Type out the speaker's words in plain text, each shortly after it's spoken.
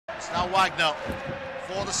It's now Wagner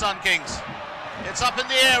for the Sun Kings. It's up in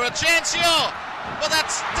the air, Agencio, but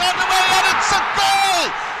that's turned away and it's a goal!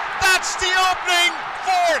 That's the opening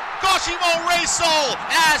for Koshimo Reysol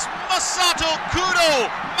as Masato Kudo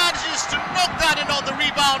manages to knock that in on the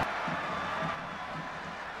rebound.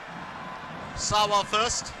 Sawa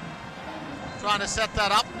first, trying to set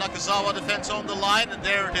that up. Nakazawa defense on the line, and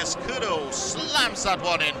there it is. Kudo slams that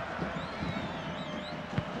one in.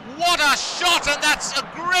 What a shot, and that's a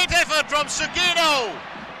great effort from Sugino.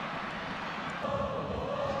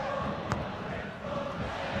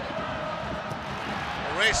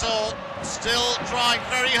 Reysol still trying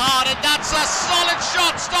very hard, and that's a solid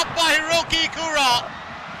shot, stopped by Hiroki Kura.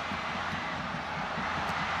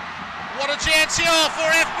 What a chance here for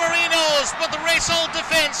F. Marinos, but the Reysol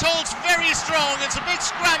defense holds very strong. It's a big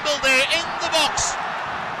scramble there in the box.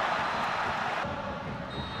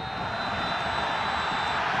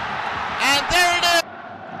 And there it is.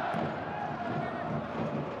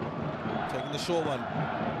 Taking the short one,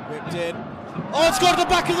 whipped in. Oh, it's got to the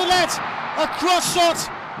back of the net. A cross shot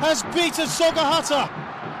has beaten Sogahata.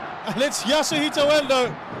 And it's Yasuhito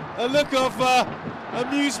Endo. A look of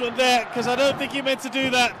amusement there, because I don't think he meant to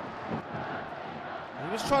do that.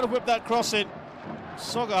 He was trying to whip that cross in.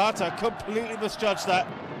 Sogahata completely misjudged that.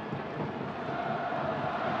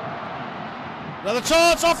 Another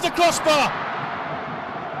chance off the crossbar.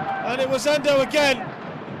 And it was Endo again.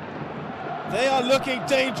 They are looking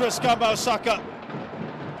dangerous, Gamba Osaka.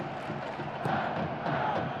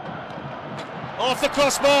 Off the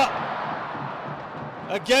crossbar.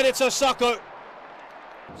 Again, it's Osako.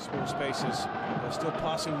 Small spaces. They're still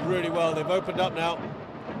passing really well. They've opened up now.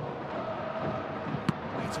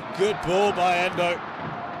 It's a good ball by Endo.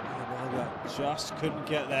 Yamaga just couldn't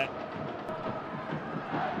get there.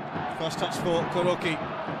 First touch for Kuroki.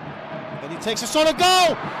 And he takes a shot on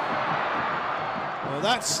goal! Well,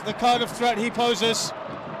 that's the kind of threat he poses.